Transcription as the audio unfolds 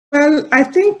Well, I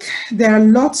think there are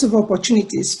lots of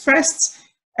opportunities. First,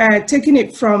 taking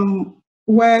it from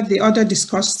where the other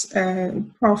discussed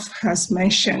Prof has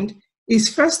mentioned,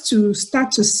 is first to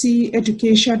start to see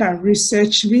education and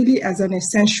research really as an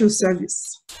essential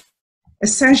service.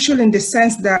 Essential in the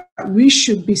sense that we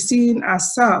should be seeing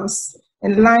ourselves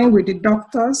in line with the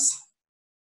doctors,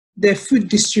 the food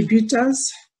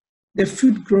distributors, the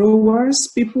food growers,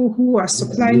 people who are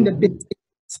supplying the basics.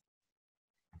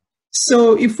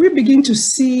 So if we begin to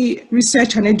see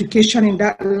research and education in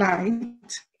that light,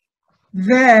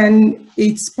 then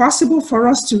it's possible for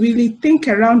us to really think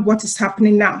around what is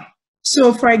happening now.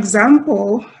 So for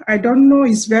example, I don't know,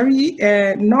 it's very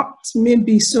not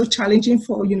maybe so challenging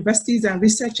for universities and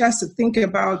researchers to think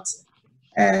about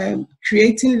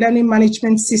creating learning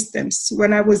management systems.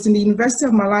 When I was in the University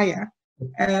of Malaya,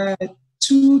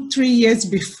 2-3 years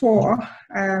before,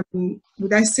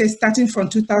 would I say starting from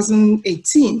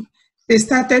 2018, they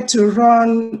started to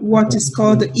run what is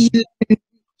called the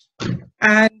e-learning,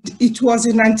 and it was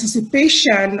in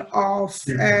anticipation of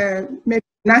maybe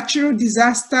natural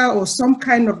disaster or some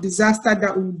kind of disaster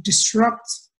that would disrupt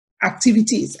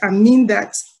activities and mean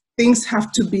that things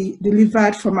have to be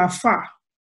delivered from afar.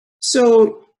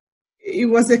 So it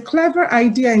was a clever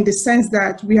idea in the sense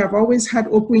that we have always had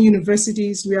open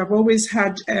universities, we have always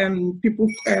had people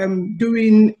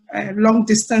doing long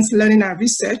distance learning and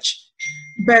research,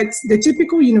 but the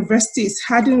typical universities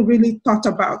hadn't really thought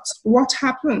about what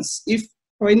happens if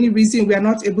for any reason we are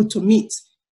not able to meet.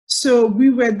 So we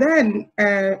were then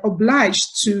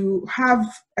obliged to have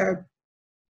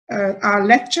our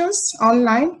lectures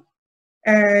online.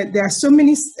 There are so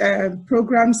many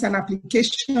programs and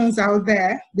applications out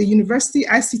there. The university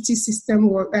ICT system,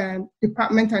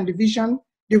 department and division,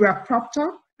 they were propped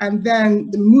up, and then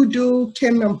the Moodle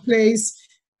came in place,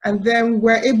 and then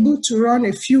we're able to run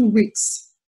a few weeks.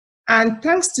 And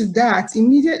thanks to that,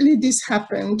 immediately this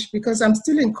happened, because I'm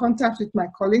still in contact with my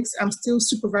colleagues, I'm still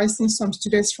supervising some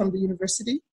students from the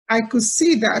university. I could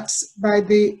see that by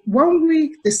the 1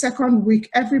 week, the second week,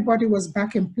 everybody was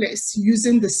back in place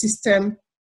using the system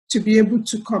to be able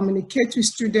to communicate with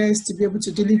students, to be able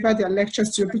to deliver their lectures,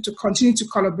 to be able to continue to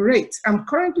collaborate. I'm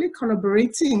currently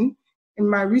collaborating in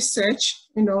my research,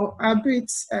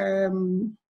 albeit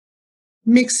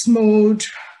mixed mode,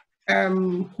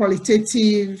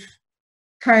 qualitative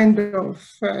kind of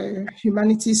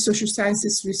humanities, social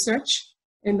sciences research,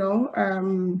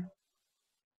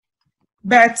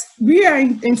 but we are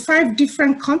in 5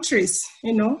 different countries,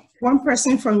 one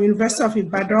person from University of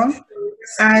Ibadan,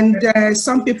 and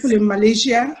some people in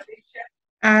Malaysia,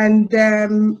 and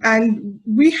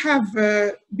we have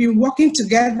been working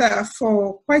together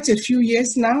for quite a few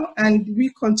years now, and we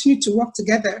continue to work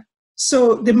together.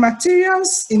 So the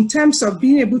materials, in terms of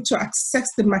being able to access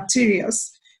the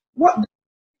materials, what the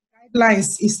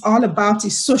guidelines is all about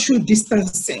is social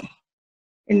distancing.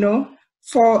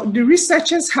 For the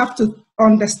researchers have to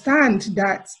understand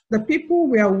that the people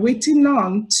we are waiting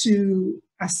on to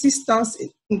assist us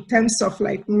in terms of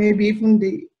like maybe even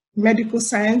the medical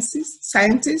scientists,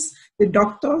 the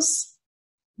doctors,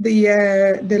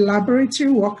 the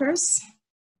laboratory workers,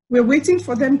 we're waiting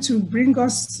for them to bring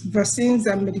us vaccines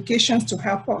and medications to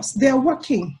help us. They are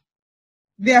working.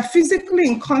 They are physically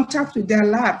in contact with their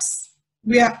labs.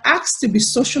 We are asked to be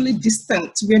socially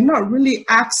distant. We are not really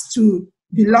asked to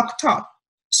be locked up.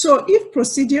 So if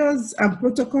procedures and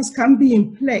protocols can be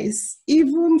in place,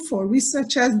 even for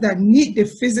researchers that need the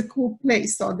physical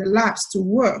place or the labs to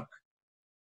work,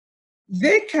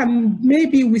 they can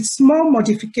maybe with small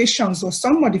modifications or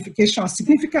some modifications,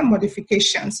 significant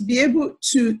modifications, be able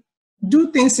to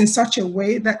do things in such a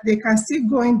way that they can still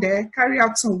go in there, carry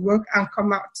out some work and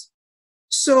come out.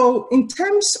 So in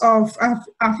terms of, I've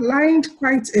outlined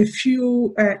quite a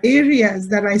few areas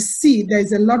that I see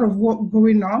there's a lot of work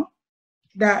going on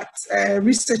that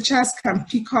researchers can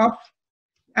pick up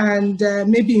and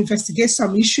maybe investigate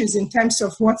some issues in terms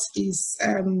of what is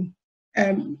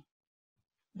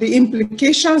the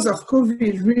implications of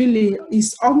COVID really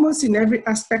is almost in every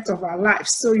aspect of our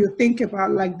lives. So you think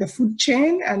about like the food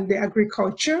chain and the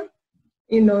agriculture,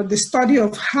 the study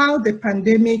of how the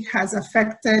pandemic has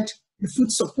affected the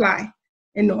food supply,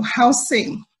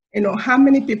 housing, how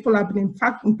many people have been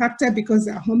impacted because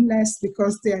they're homeless,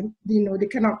 because they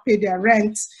cannot pay their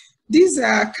rent. These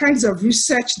are kinds of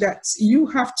research that you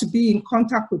have to be in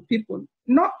contact with people,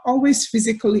 not always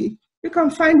physically. You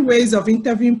can find ways of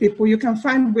interviewing people. You can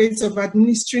find ways of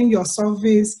administering your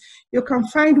surveys. You can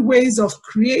find ways of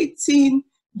creating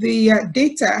the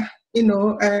data,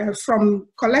 from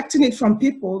collecting it from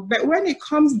people. But when it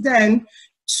comes then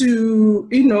to,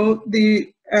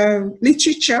 the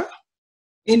literature,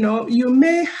 you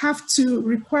may have to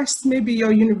request maybe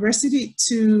your university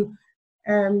to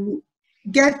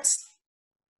get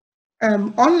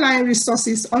online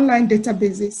resources, online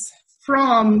databases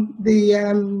from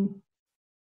the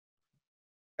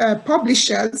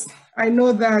publishers. I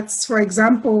know that, for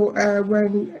example,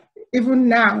 even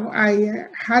now, I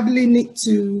hardly need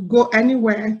to go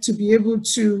anywhere to be able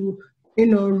to,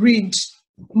 read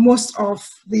most of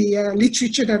the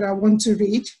literature that I want to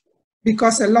read,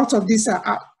 because a lot of these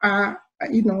are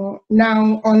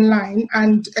now online,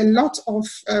 and a lot of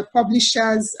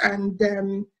publishers and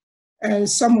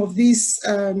some of these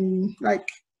like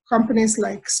companies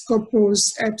like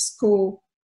Scopus, EBSCO,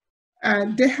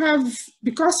 they have,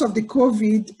 because of the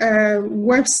COVID,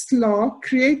 Web's law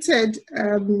created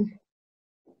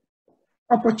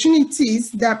opportunities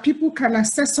that people can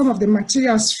access some of the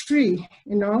materials free.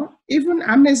 Even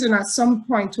Amazon at some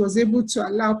point was able to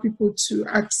allow people to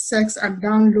access and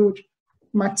download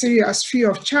materials free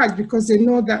of charge, because they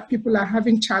know that people are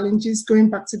having challenges going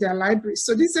back to their libraries.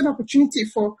 So this is an opportunity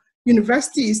for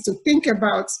universities to think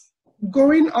about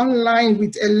going online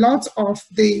with a lot of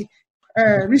the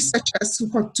researchers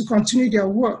to continue their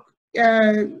work.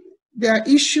 There are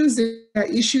issues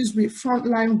with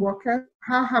frontline workers.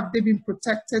 How have they been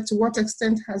protected? To what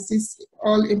extent has this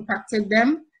all impacted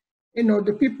them?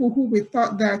 The people who we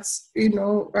thought that,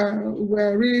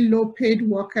 were really low paid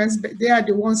workers, but they are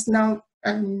the ones now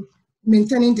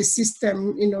maintaining the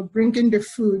system, bringing the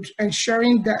food,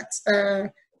 ensuring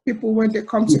that people, when they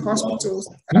come to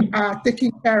hospitals, are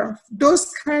taken care of.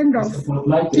 Those kind of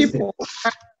people,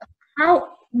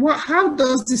 how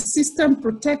does the system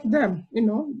protect them?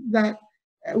 That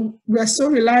we're so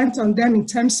reliant on them in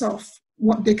terms of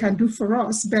what they can do for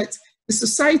us, but the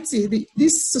society,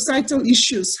 these societal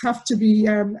issues have to be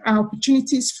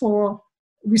opportunities for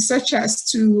researchers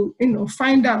to,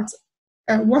 find out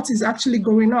what is actually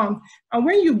going on. And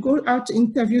when you go out to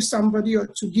interview somebody or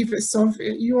to give a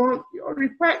survey, you're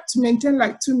required to maintain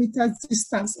like 2 meters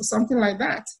distance or something like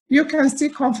that. You can still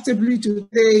comfortably do.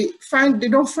 They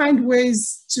don't find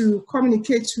ways to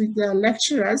communicate with their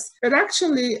lecturers, but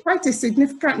actually quite a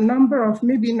significant number of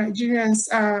maybe Nigerians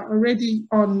are already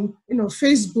on,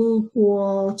 Facebook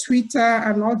or Twitter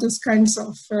and all those kinds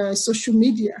of social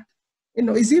media.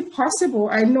 Is it possible?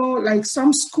 I know like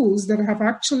some schools that have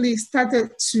actually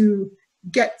started to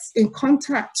get in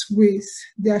contact with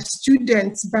their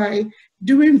students by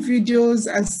doing videos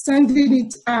and sending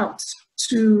it out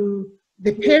to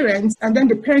the parents, and then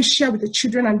the parents share with the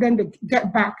children, and then they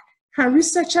get back. Can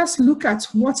researchers look at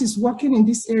what is working in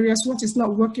these areas, what is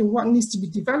not working, what needs to be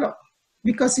developed?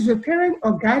 Because if a parent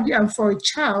or guardian for a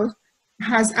child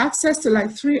has access to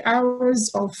like 3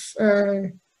 hours of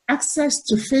access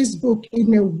to Facebook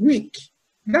in a week,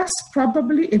 that's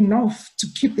probably enough to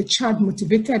keep the child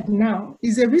motivated now.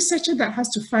 Is a researcher that has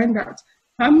to find out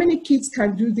how many kids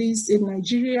can do this in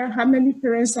Nigeria, how many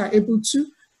parents are able to,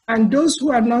 and those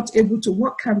who are not able to,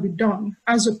 what can be done,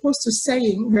 as opposed to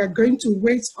saying we're going to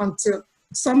wait until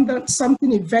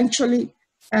something eventually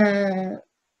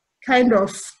kind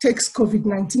of takes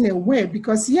COVID-19 away.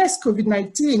 Because yes,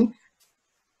 COVID-19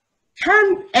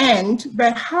 can end,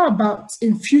 but how about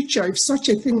in future if such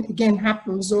a thing again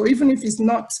happens, or even if it's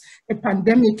not a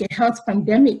pandemic, a health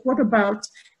pandemic, what about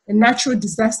a natural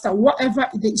disaster, whatever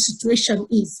the situation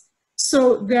is?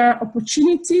 So there are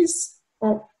opportunities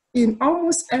in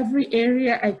almost every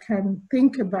area I can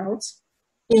think about,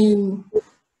 in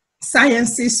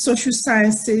sciences, social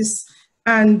sciences,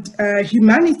 and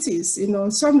humanities.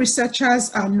 Some researchers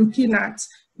are looking at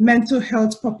mental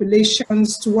health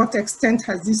populations. To what extent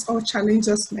has this all challenged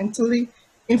us mentally?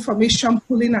 Information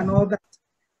pooling and all that.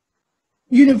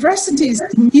 Universities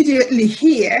immediately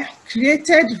here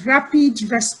created rapid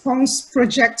response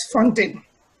project funding.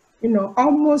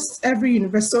 Almost every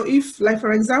university. So if, like,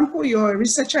 for example, you're a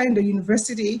researcher in the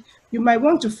university, you might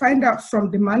want to find out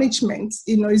from the management,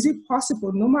 is it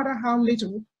possible, no matter how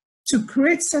little, to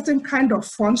create certain kind of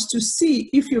funds to see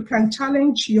if you can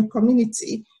challenge your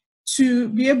community to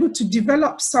be able to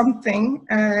develop something,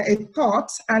 a thought,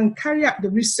 and carry out the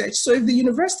research. So if the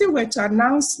university were to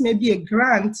announce maybe a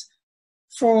grant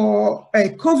for a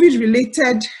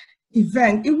COVID-related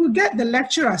event, it will get the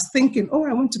lecturers thinking, oh,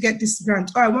 I want to get this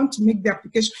grant, or I want to make the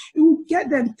application. It will get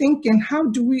them thinking,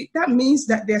 that means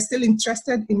that they're still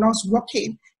interested in us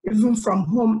working, even from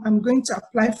home. I'm going to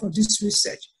apply for this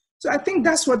research. So I think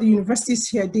that's what the universities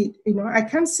here did. I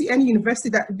can't see any university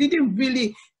that didn't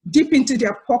really dip into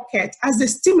their pocket as a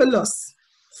stimulus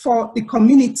for the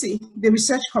community, the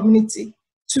research community,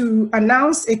 to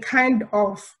announce a kind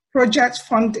of project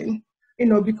funding,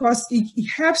 because it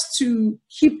helps to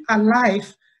keep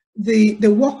alive the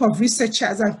work of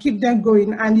researchers and keep them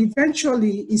going, and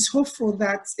eventually is hopeful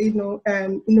that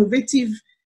innovative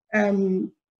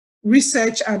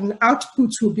research and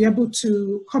output will be able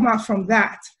to come out from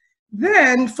that.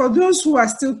 Then for those who are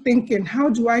still thinking, how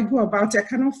do I go about it? I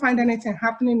cannot find anything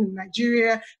happening in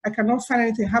Nigeria. I cannot find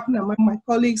anything happening among my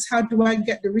colleagues. How do I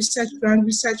get the research grant,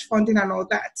 research funding and all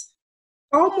that?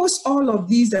 Almost all of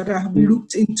these that I have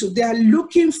looked into, they are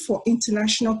looking for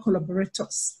international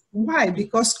collaborators. Why?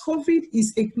 Because COVID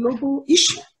is a global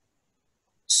issue.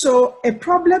 So a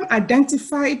problem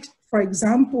identified, for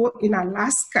example, in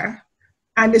Alaska,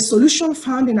 and a solution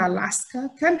found in Alaska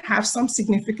can have some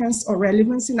significance or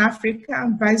relevance in Africa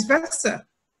and vice versa.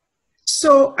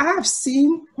 So I have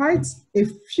seen quite a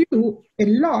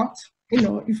lot,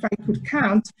 if I could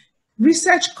count,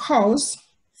 research calls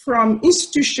from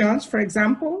institutions, for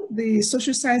example, the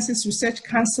Social Sciences Research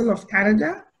Council of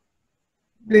Canada.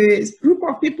 The group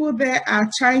of people there are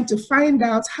trying to find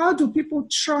out, how do people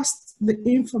trust the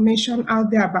information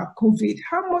out there about COVID?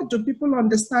 How much do people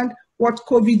understand what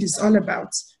COVID is all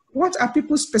about? What are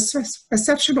people's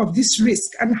perception of this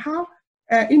risk, and how,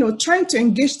 trying to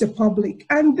engage the public?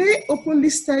 And they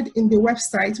openly said in the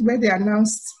website where they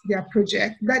announced their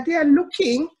project that they are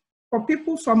looking for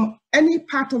people from any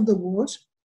part of the world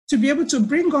to be able to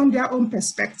bring on their own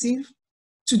perspective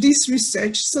to this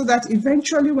research, so that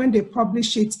eventually when they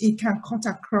publish it, it can cut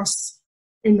across,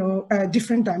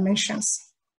 different dimensions.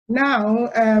 Now,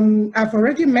 I've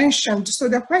already mentioned, so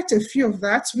there are quite a few of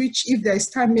that, which if there is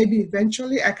time, maybe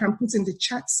eventually I can put in the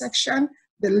chat section,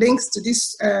 the links to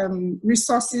these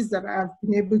resources that I've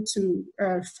been able to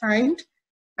find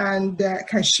and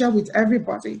can share with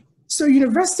everybody. So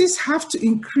universities have to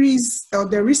increase, or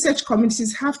the research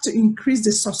communities have to increase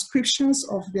the subscriptions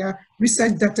of their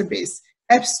research database.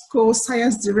 EBSCO,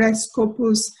 Science Direct,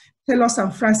 Scopus, Taylor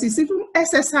and Francis, even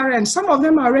SSRN, some of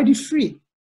them are already free,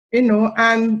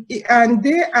 and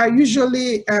they are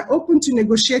usually open to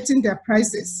negotiating their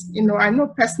prices. I know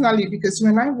personally, because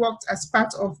when I worked as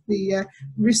part of the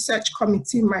research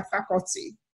committee in my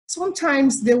faculty,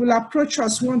 sometimes they will approach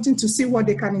us wanting to see what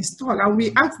they can install, and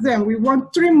we ask them, we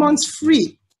want 3 months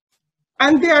free.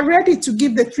 And they are ready to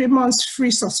give the 3 months free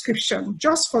subscription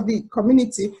just for the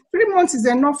community. 3 months is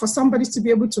enough for somebody to be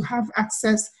able to have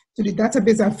access to the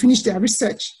database and finish their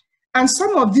research. And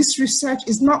some of this research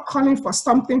is not calling for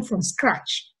something from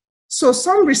scratch. So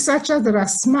some researchers that are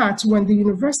smart, when the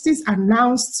universities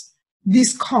announced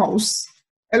these calls,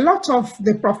 a lot of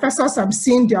the professors I'm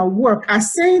seeing their work are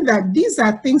saying that these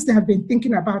are things they have been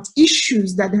thinking about,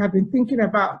 issues that they have been thinking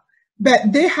about,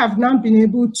 but they have not been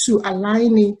able to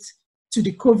align it to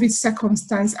the COVID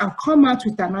circumstance and come out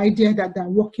with an idea that they're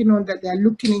working on, that they're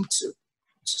looking into.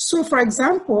 So for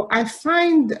example, I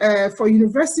find for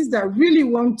universities that really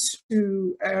want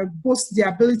to boost the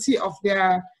ability of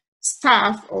their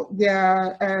staff or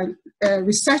their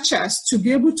researchers to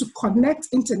be able to connect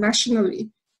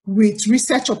internationally with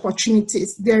research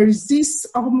opportunities, there is this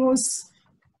almost,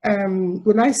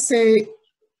 would I say,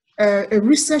 a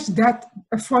research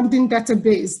funding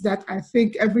database that I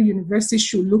think every university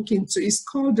should look into. It's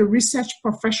called the Research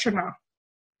Professional.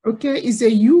 Okay, it's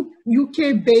a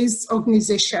UK-based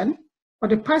organization. For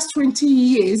the past 20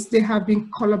 years, they have been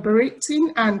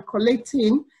collaborating and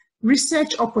collecting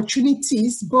research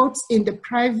opportunities, both in the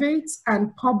private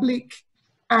and public,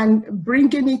 and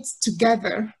bringing it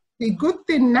together. The good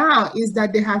thing now is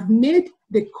that they have made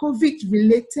the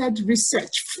COVID-related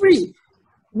research free.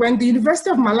 When the University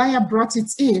of Malaya brought it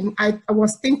in, I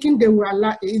was thinking they were,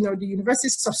 the university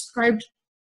subscribed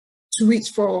to it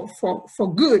for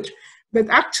good. But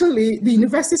actually, the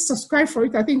university subscribed for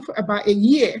it, I think, for about a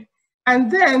year. And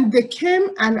then they came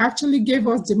and actually gave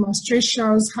us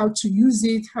demonstrations, how to use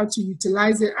it, how to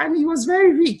utilize it, and it was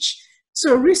very rich.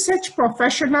 So Research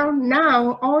Professional,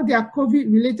 now all their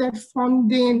COVID-related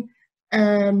funding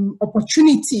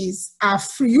opportunities are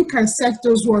free. You can set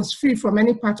those ones free from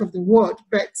any part of the world,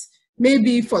 but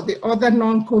maybe for the other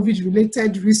non-COVID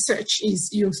related research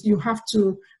is you have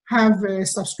to have a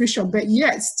subscription. But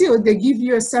yet still they give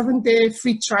you a 7-day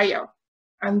free trial,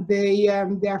 and they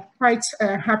are quite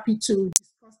happy to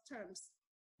discuss terms.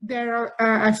 There are,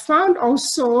 I found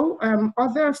also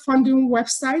other funding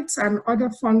websites and other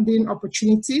funding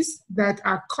opportunities that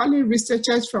are calling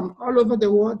researchers from all over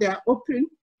the world. They are open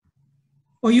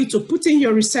for you to put in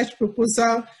your research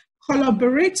proposal,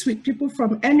 collaborate with people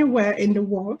from anywhere in the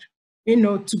world,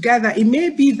 together. It may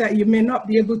be that you may not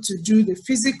be able to do the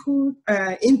physical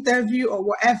interview or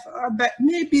whatever, but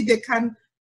maybe they can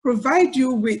provide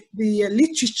you with the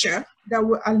literature that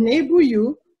will enable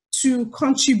you to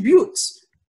contribute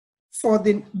for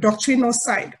the doctrinal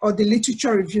side or the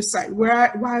literature review side,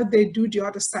 while they do the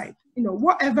other side. You know,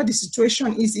 whatever the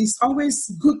situation is, it's always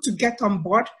good to get on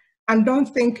board and don't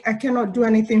think I cannot do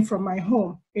anything from my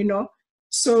home, you know.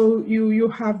 So you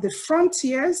have the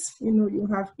frontiers, you know, you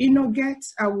have Innoget.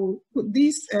 I will put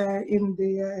this in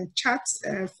the chat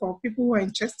for people who are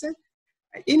interested.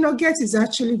 Innoget is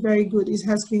actually very good. It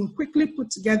has been quickly put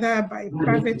together by a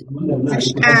private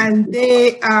organization, and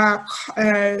they are,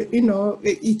 you know,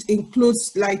 it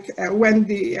includes like when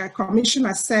the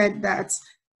commissioner said that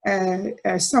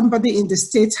somebody in the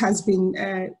state has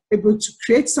been able to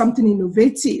create something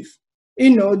innovative.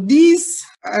 You know, this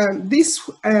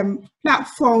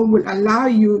platform will allow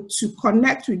you to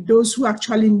connect with those who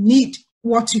actually need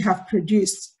what you have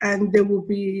produced, and they will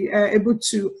be able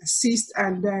to assist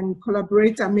and then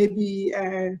collaborate and maybe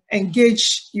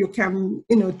engage. You can,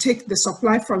 you know, take the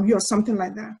supply from you or something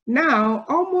like that. Now,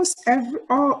 almost a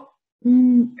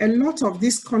lot of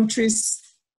these countries,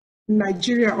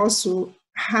 Nigeria also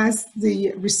has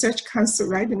the Research Council,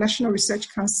 right? The National Research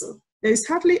Council. There is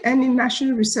hardly any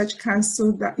National Research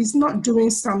Council that is not doing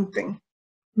something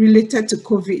related to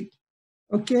COVID.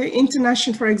 Okay,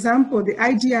 international, for example, the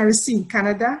IDRC in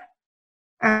Canada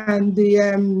and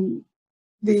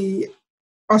the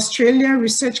Australian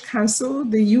Research Council,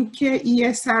 the UK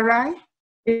ESRI,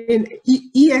 and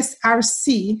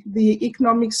ESRC, the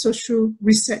Economic Social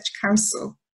Research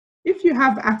Council. If you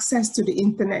have access to the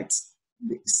internet,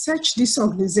 search these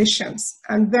organizations,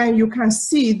 and then you can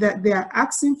see that they are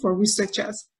asking for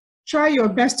researchers. Try your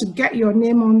best to get your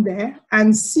name on there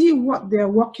and see what they're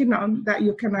working on that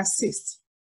you can assist.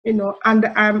 You know, and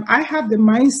I have the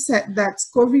mindset that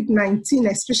COVID-19,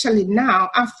 especially now,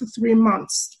 after 3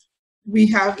 months,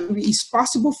 it's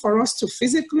possible for us to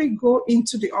physically go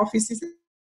into the offices.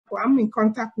 Well, I'm in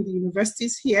contact with the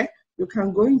universities here. You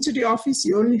can go into the office.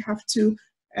 You only have to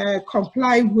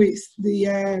comply with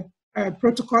the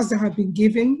protocols that have been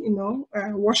given, you know,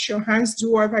 wash your hands,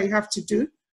 do whatever you have to do.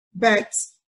 But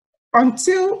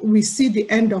until we see the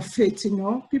end of it, you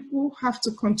know, people have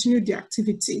to continue the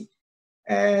activity.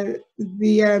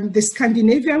 The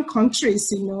Scandinavian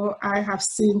countries, you know, I have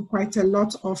seen quite a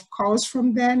lot of calls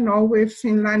from there: Norway,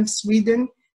 Finland, Sweden,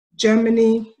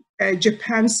 Germany,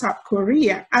 Japan, South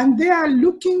Korea. And they are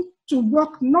looking to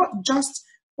work not just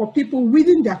for people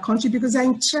within their country, because they're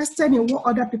interested in what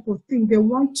other people think. They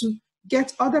want to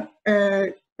get other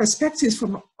perspectives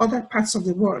from other parts of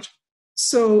the world.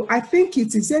 So I think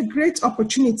it is a great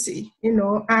opportunity, you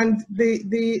know, and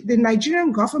the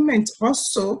Nigerian government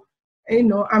also, you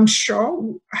know, I'm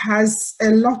sure has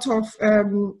a lot of,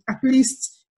 at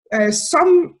least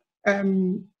some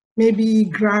maybe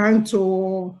grant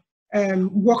or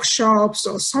workshops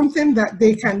or something that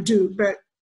they can do, but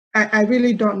I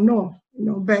really don't know, you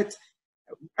know. But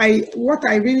what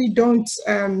I really don't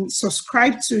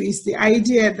subscribe to is the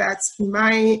idea that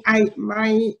my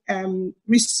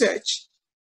research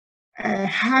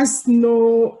has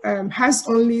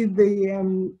only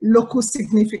the local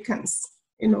significance.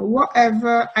 You know,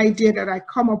 whatever idea that I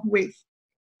come up with,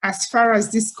 as far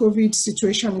as this COVID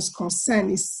situation is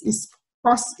concerned, is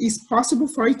possible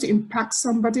for it to impact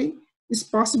somebody. It's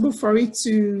possible for it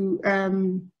to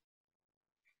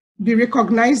be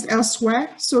recognized elsewhere.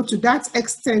 So to that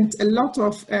extent, a lot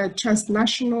of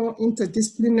transnational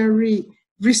interdisciplinary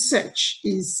research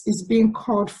is being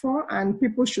called for, and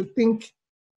people should think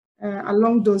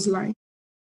along those lines.